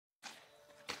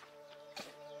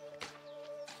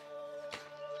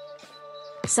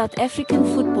South African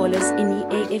footballers in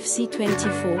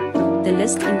EAFC24, the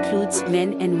list includes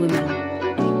men and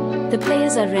women. The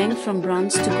players are ranked from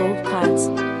bronze to gold cards,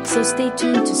 so stay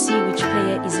tuned to see which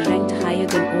player is ranked higher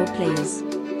than all players.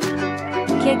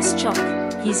 Kegs Chok,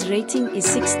 his rating is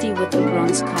 60 with a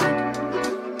bronze card.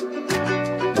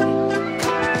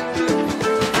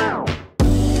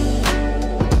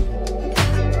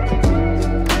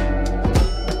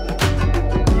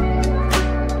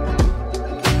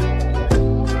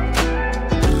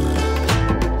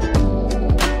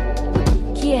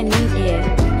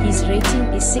 His rating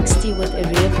is 60 with a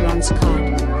rare bronze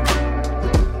card.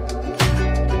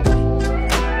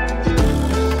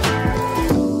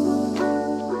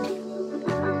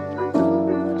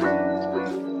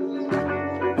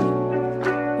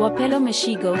 Wapelo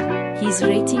Mashigo, his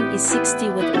rating is 60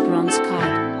 with a bronze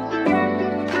card.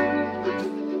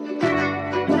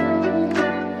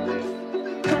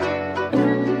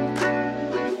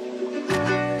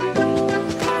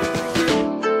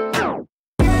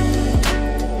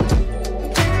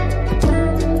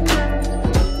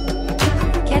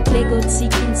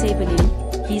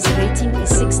 His rating is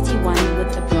 61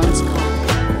 with a bronze card.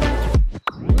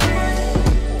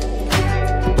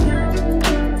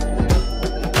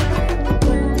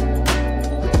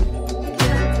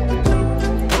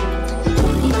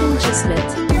 Ethan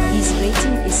Chislett, his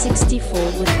rating is 64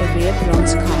 with a rare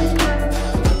bronze card.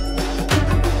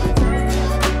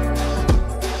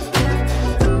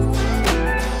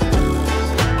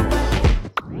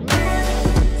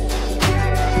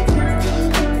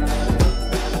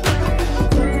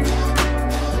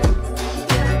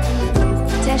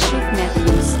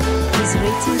 His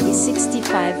rating is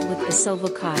 65 with a silver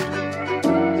card.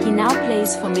 He now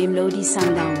plays for Mamelodi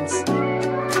Sundowns.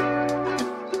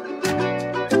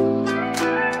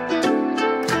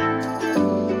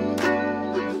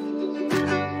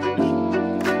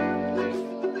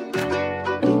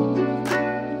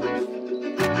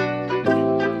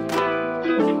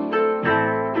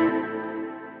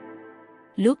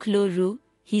 Luke Loru,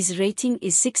 his rating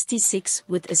is 66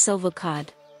 with a silver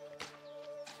card.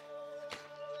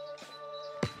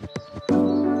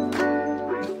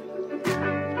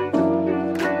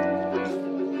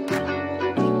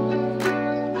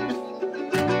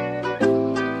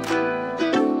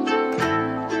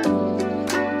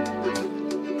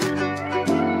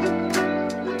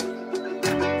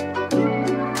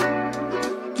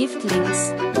 Gift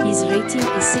Links, his rating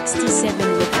is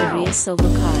 67 with a rare silver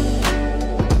card.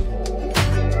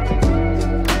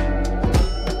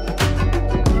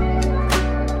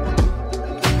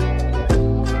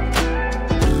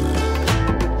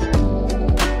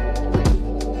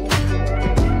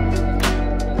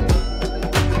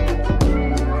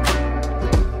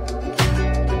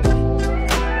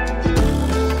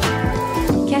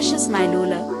 Cassius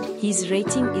Mailola, his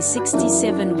rating is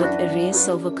 67 with a rare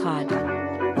silver card.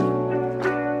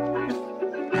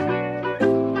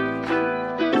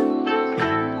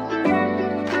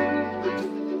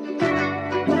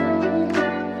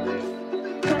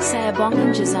 Sayabonga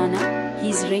Njazana,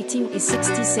 his rating is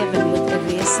 67 with a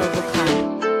rare silver card.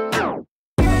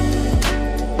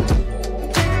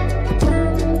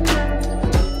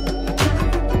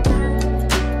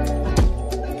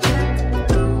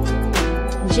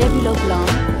 Jebilo Blanc,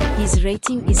 his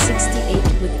rating is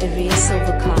 68 with a rare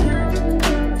silver card.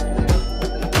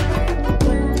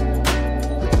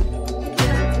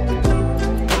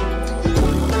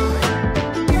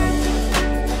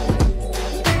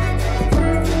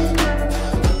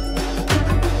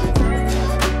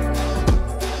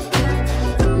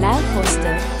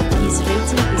 His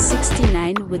rating is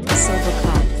 69 with a silver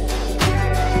card.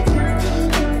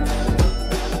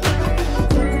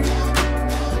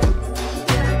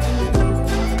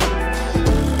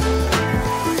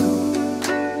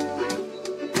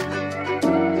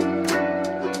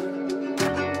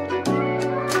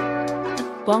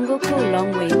 Bongoko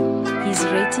Longway, his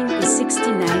rating is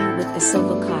 69 with a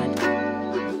silver card.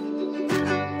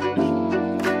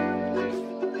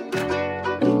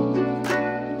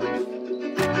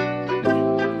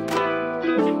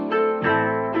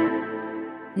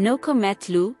 Noko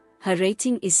Matlu, her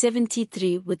rating is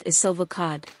 73 with a silver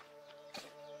card.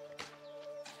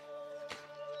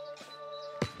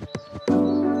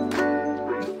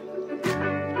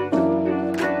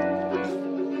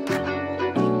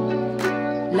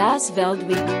 Lars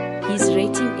Veldwijk, his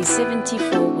rating is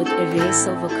 74 with a rare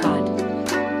silver card.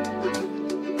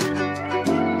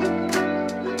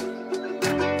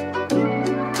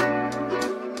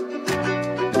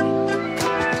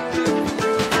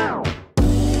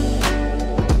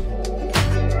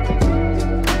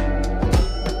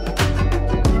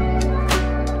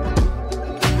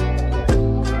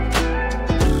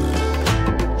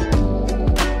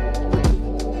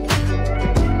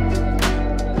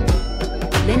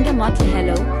 Player Motley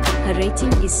Hello, her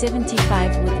rating is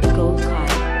 75 with a gold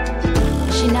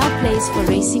card. She now plays for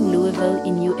Racing Louisville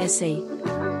in USA.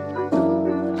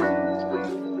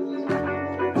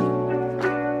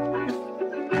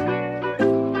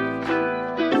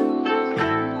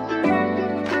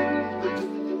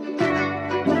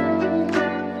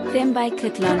 Thembai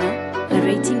Katlana, her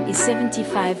rating is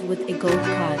 75 with a gold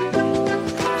card.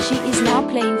 She is now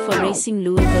playing for Racing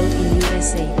Louisville in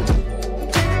USA.